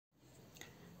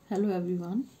Hello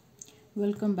everyone,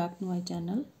 welcome back to my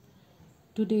channel.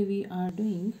 Today we are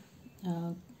doing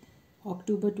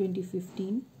October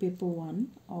 2015 paper 1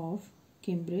 of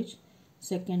Cambridge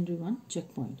secondary 1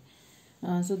 checkpoint.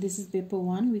 So this is paper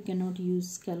 1. We cannot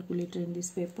use calculator in this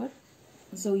paper,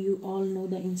 so you all know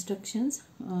the instructions.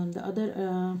 The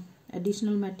other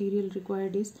additional material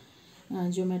required is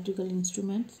geometrical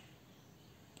instruments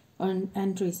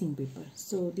and tracing paper.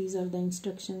 So these are the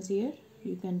instructions here.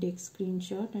 You can take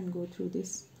screenshot and go through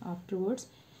this afterwards.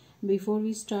 Before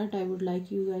we start, I would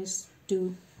like you guys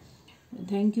to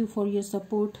thank you for your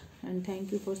support and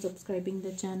thank you for subscribing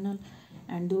the channel,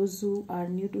 and those who are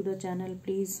new to the channel,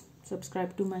 please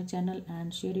subscribe to my channel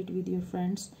and share it with your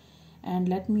friends, and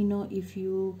let me know if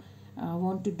you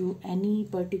want to do any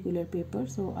particular paper,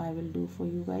 so I will do for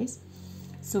you guys.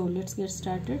 So let's get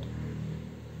started.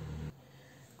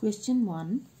 Question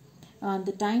 1.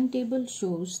 The timetable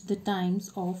shows the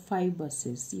times of 5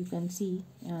 buses. You can see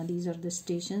these are the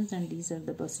stations and these are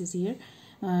the buses here.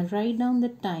 Write down the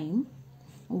time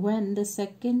when the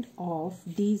second of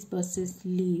these buses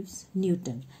leaves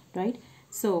Newton, right?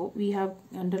 So we have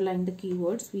underlined the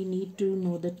keywords. We need to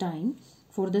know the time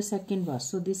for the second bus.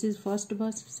 So this is first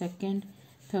bus, second,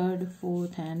 third,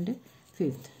 fourth and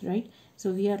fifth, right?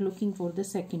 So we are looking for the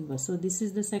second bus. So this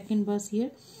is the second bus here,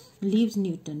 leaves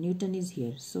Newton. Newton is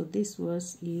here. So this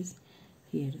bus is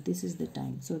here. This is the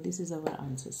time. So this is our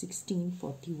answer,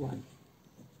 1641.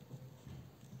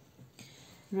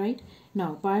 Right?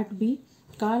 Now part B.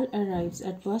 Carl arrives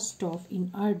at bus stop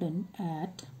in Arden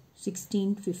at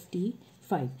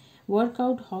 16:55. Work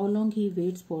out how long he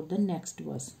waits for the next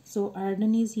bus. So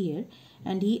Arden is here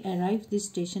and he arrives this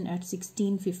station at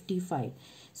 16:55.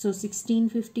 So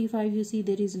 16:55, you see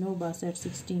there is no bus at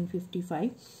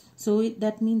 16:55. So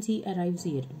that means he arrives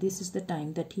here. This is the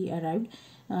time that he arrived.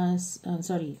 This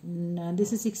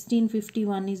is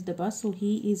 16:51 is the bus. So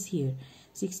he is here.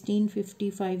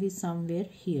 16:55 is somewhere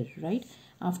here, right?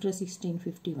 After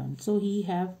 16:51. So he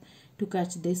have to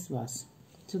catch this bus.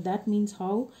 So that means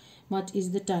how much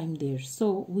is the time there.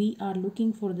 So we are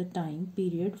looking for the time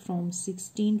period from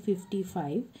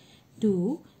 16:55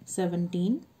 to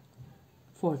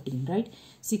 17:14, right?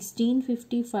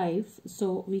 16:55.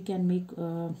 So we can make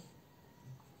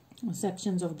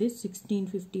sections of this,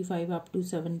 16:55 up to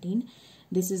 17.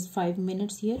 This is 5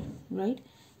 minutes here, right?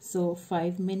 So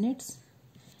 5 minutes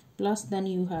plus then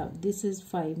you have this is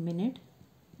 5 minutes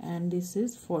and this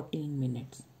is 14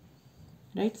 minutes,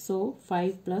 right? So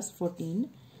 5 plus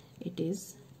 14, it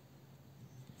is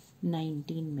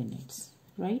 19 minutes,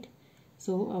 right?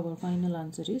 So our final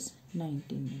answer is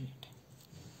 19 minutes.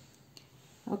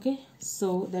 Okay,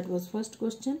 so that was first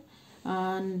question.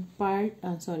 And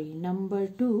number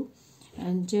 2,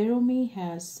 and Jeremy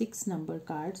has 6 number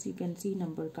cards. You can see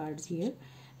number cards here.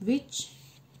 Which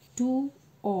 2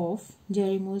 of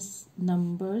Jeremy's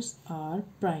numbers are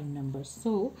prime numbers?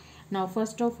 So now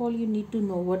first of all you need to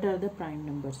know what are the prime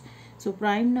numbers. So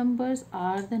prime numbers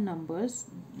are the numbers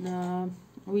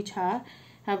which have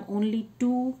only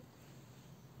 2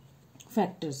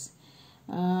 factors.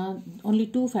 Only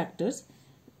 2 factors,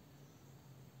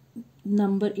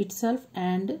 number itself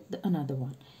and the another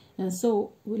one.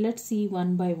 So let's see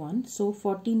one by one. So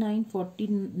 49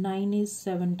 is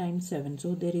 7 times 7.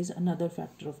 So there is another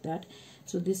factor of that.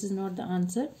 So this is not the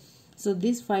answer. So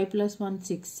this 5 plus 1,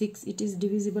 6. 6, it is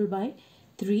divisible by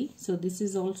 3. So this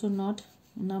is also not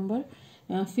number.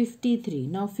 53.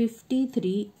 Now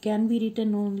 53 can be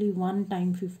written only one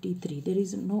time 53. There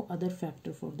is no other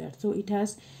factor for that. So it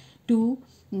has 2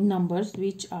 numbers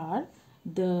which are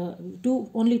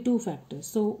only 2 factors.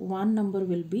 So one number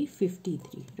will be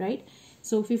 53, right?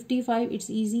 So 55, it's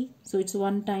easy. So it's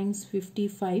 1 times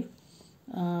 55.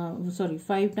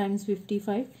 5 times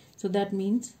 55. So that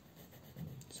means,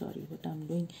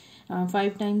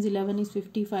 5 times 11 is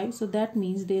 55. So that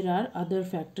means there are other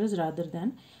factors rather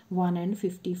than 1 and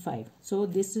 55. So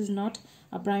this is not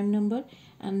a prime number.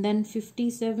 And then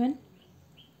 57,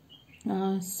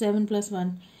 7 plus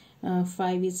 1,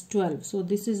 5 is 12. So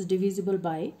this is divisible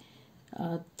by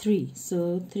 3.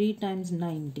 So 3 times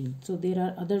 19. So there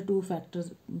are other 2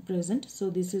 factors present. So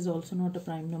this is also not a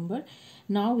prime number.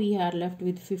 Now we are left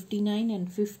with 59, and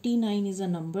 59 is a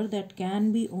number that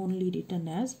can be only written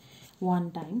as 1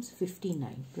 times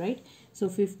 59, right? So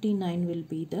 59 will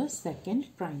be the second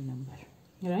prime number,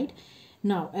 right?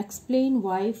 Now explain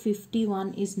why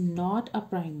 51 is not a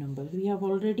prime number. We have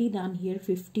already done here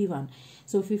 51.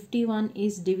 So 51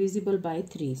 is divisible by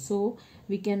 3. So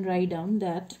we can write down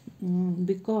that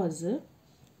because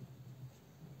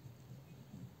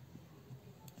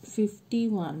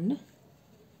 51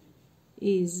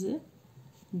 is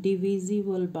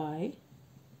divisible by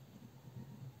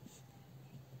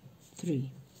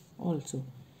 3 also.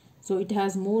 So it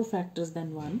has more factors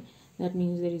than 1. That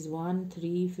means there is 1,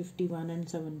 3, 51 and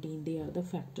 17. They are the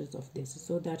factors of this.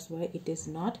 So that's why it is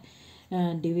not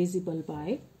divisible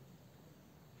by,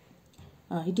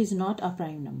 it is not a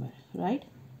prime number, right?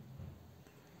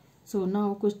 So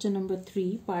now question number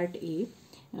 3, part A.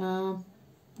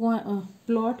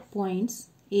 Plot points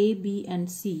A, B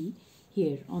and C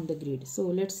here on the grid. So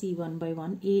let's see one by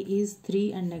one. A is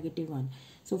 3 and -1.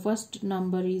 So first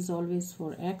number is always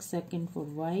for x, second for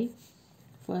y,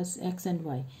 first x and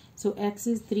y. So x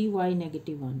is 3, y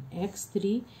 -1, x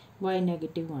 3, y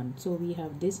 -1. So we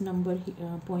have this number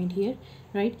point here,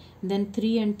 right? Then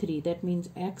 3 and 3, that means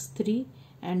x 3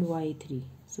 and y 3.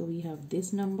 So we have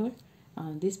this number,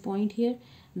 this point here.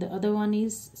 The other one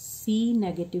is c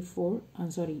 -4,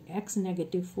 x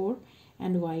 -4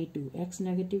 and y2, x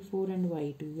 -4 and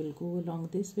y2 will go along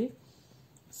this way.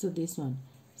 So this one.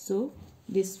 So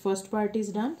this first part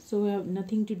is done. So we have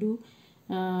nothing to do,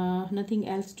 nothing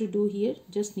else to do here,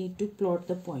 just need to plot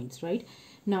the points, right?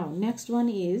 Now next one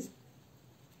is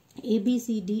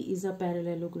ABCD is a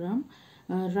parallelogram.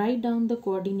 Write down the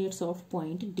coordinates of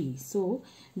point D. So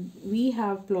we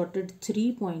have plotted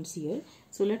 3 points here.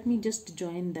 So let me just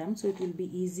join them so it will be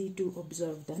easy to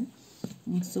observe them.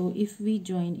 So if we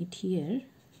join it here,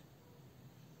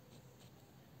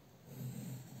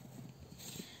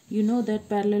 you know that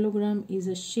parallelogram is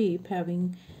a shape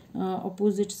having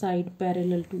opposite side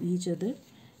parallel to each other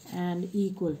and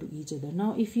equal to each other.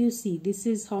 Now if you see, this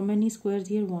is how many squares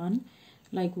here? 1,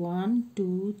 like 1,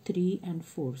 2, 3 and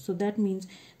 4. So that means,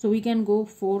 so we can go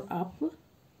 4 up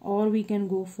or we can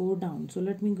go 4 down. So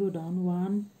let me go down,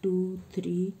 1, 2,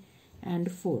 3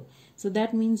 and 4. So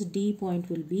that means D point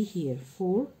will be here,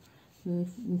 4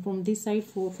 from this side,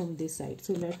 4 from this side.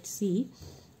 So let's see.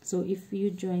 So if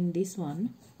you join this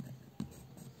one,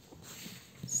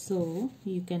 so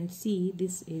you can see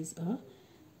this is a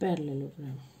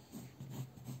parallelogram,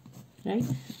 right?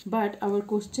 But our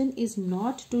question is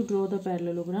not to draw the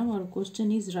parallelogram. Our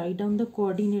question is write down the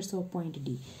coordinates of point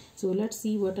D. So let's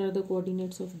see what are the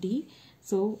coordinates of D.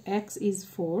 So x is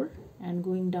 4 and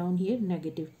going down here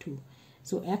 -2.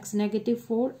 So x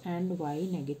 -4 and y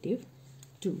 -2.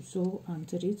 So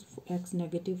answer is x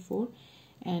 -4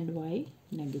 and y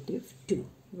 -2,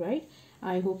 right?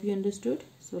 I hope you understood.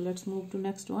 So let's move to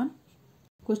next one.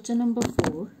 Question number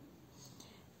 4.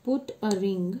 Put a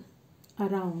ring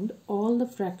around all the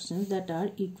fractions that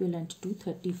are equivalent to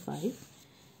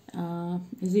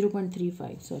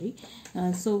 0.35, sorry.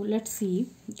 So let's see,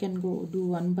 we can go do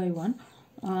one by one.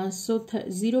 So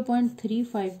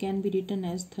 0.35 can be written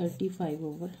as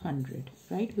 35/100,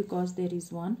 right? Because there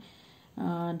is one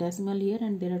decimal here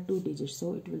and there are 2 digits,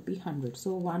 so it will be 100.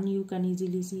 So 1, you can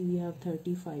easily see we have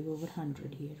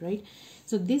 35/100 here, right?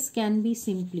 So this can be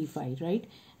simplified, right?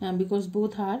 Because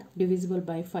both are divisible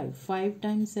by 5. 5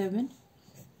 times 7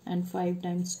 and 5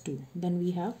 times 2, then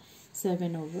we have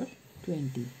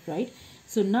 7/20, right?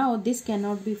 So now this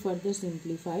cannot be further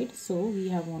simplified, so we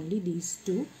have only these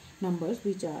 2 numbers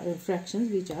which are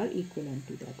fractions which are equivalent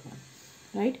to that one,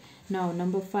 right? Now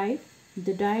number 5,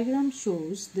 the diagram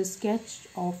shows the sketch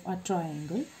of a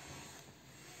triangle.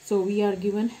 So we are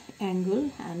given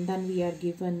angle and then we are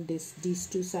given these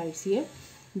 2 sides here.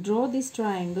 Draw this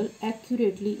triangle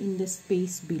accurately in the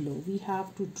space below. We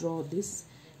have to draw this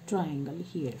triangle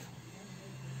here.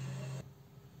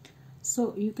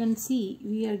 So you can see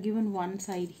we are given one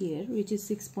side here which is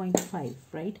 6.5,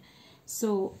 right?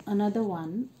 So another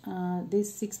one,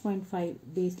 this 6.5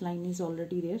 baseline is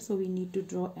already there, so we need to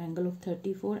draw angle of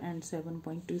 34 and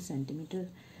 7.2 centimeter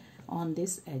on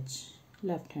this edge,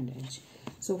 left hand edge.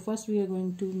 So first we are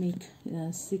going to make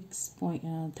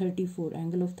 34,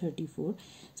 angle of 34.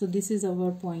 So this is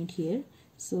our point here,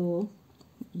 so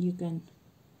you can,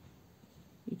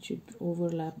 it should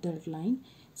overlap that line.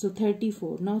 So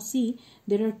 34. Now see,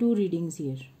 there are 2 readings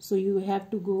here, so you have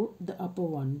to go the upper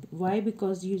one. Why?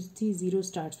 Because you see 0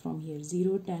 starts from here,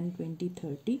 0, 10, 20,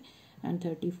 30 and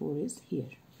 34 is here,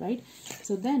 right?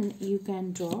 So then you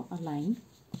can draw a line,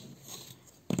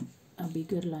 a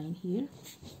bigger line here,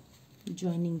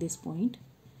 joining this point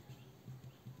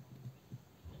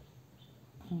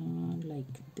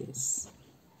like this.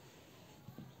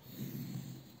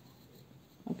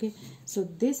 Okay, so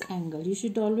this angle you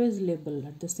should always label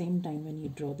at the same time when you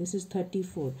draw. This is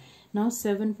 34. Now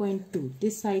 7.2,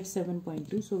 this side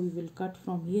 7.2, so we will cut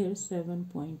from here.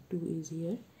 7.2 is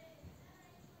here,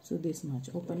 so this much.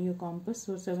 Open your compass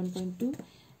for 7.2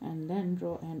 and then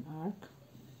draw an arc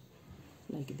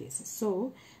like this.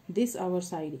 So this our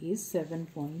side is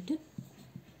 7.2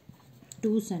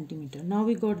 centimeter. Now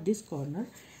we got this corner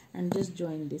and just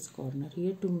join this corner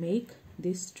here to make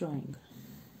this triangle.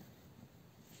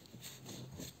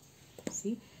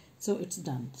 See, so it's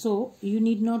done. So you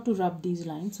need not to rub these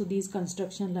lines, so these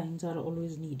construction lines are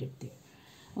always needed there.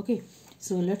 Okay,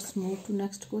 so let's move to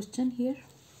next question here.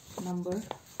 Number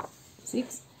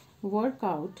 6. Work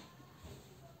out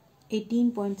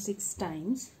 18.6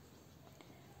 times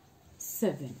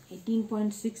 7.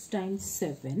 18.6 times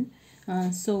 7.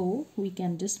 So we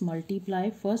can just multiply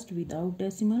first without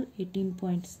decimal.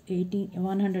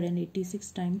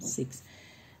 186 times 6.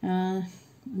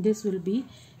 This will be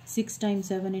 6 times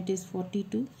 7, it is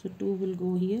 42. So 2 will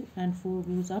go here and 4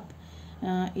 goes up.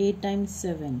 8 times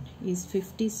 7 is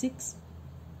 56.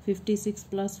 56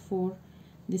 plus 4,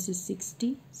 this is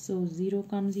 60. So 0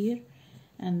 comes here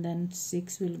and then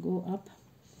 6 will go up.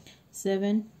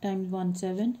 7 times 1,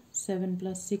 7. 7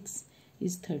 plus 6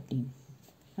 is 13.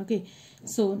 Okay,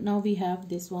 so now we have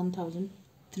this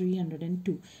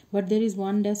 1302, but there is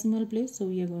one decimal place, so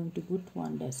we are going to put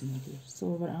one decimal here.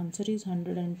 So our answer is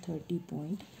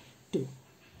 130.2.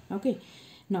 Okay,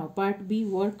 now part B,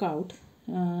 work out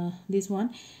this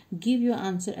one. Give your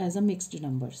answer as a mixed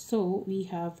number. So we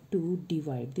have to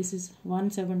divide. This is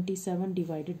 177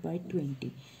 divided by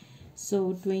 20.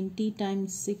 So 20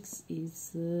 times 6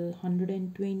 is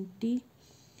 120.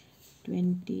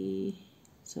 20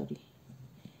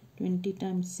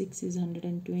 times 6 is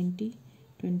 120.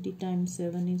 20 times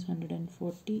 7 is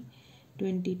 140.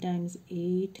 20 times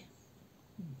 8.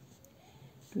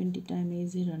 20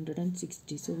 times 8 is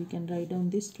 160. So we can write down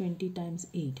this 20 times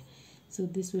 8. So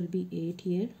this will be 8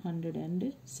 here,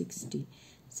 160.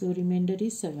 So remainder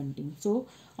is 17. So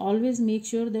always make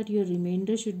sure that your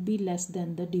remainder should be less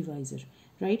than the divisor,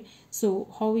 right? So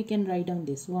how we can write down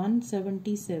this?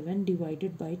 177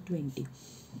 divided by 20.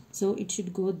 So it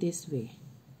should go this way,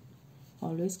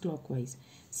 always clockwise.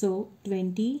 So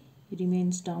 20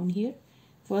 remains down here.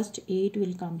 First 8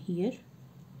 will come here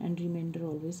and remainder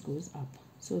always goes up.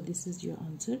 So this is your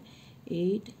answer,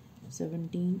 8,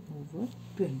 17 over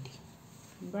 20.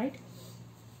 Right?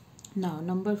 Now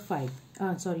number 7.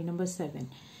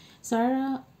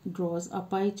 Sarah draws a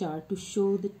pie chart to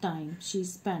show the time she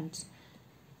spends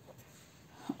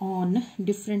on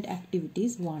different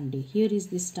activities one day. Here is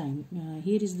this time.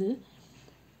 Here is the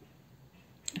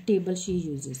table she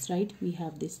uses, right? We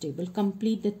have this table.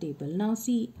 Complete the table. Now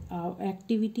see our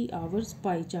activity hours,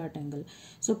 pie chart angle.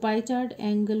 So pie chart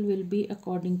angle will be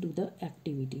according to the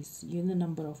activities, the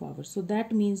number of hours. So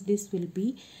that means this will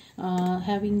be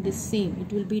having the same.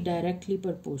 It will be directly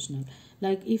proportional.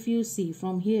 Like if you see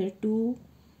from here, 2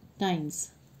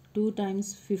 times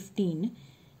 15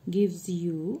 gives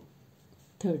you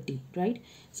 30, right?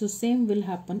 So same will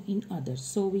happen in others.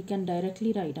 So we can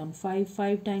directly write down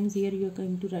 5 times. Here you are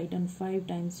going to write down 5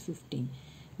 times 15,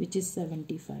 which is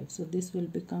 75. So this will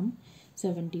become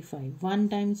 75. 1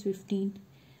 times 15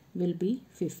 will be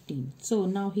 15. So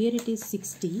now here it is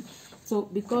 60. So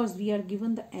because we are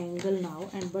given the angle now,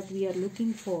 but we are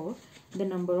looking for the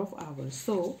number of hours,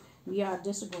 so we are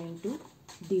just going to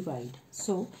divide.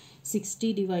 So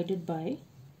 60 divided by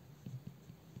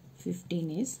 15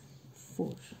 is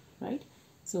 4, right?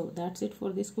 So that's it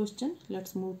for this question.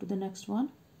 Let's move to the next one.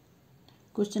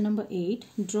 Question number 8.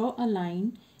 Draw a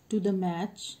line to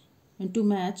match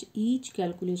each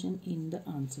calculation in the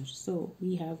answer. So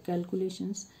we have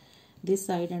calculations this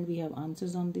side and we have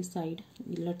answers on this side.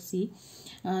 Let's see.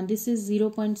 This is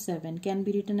 0.7 can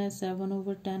be written as 7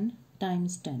 over 10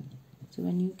 times 10. So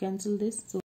when you cancel this, so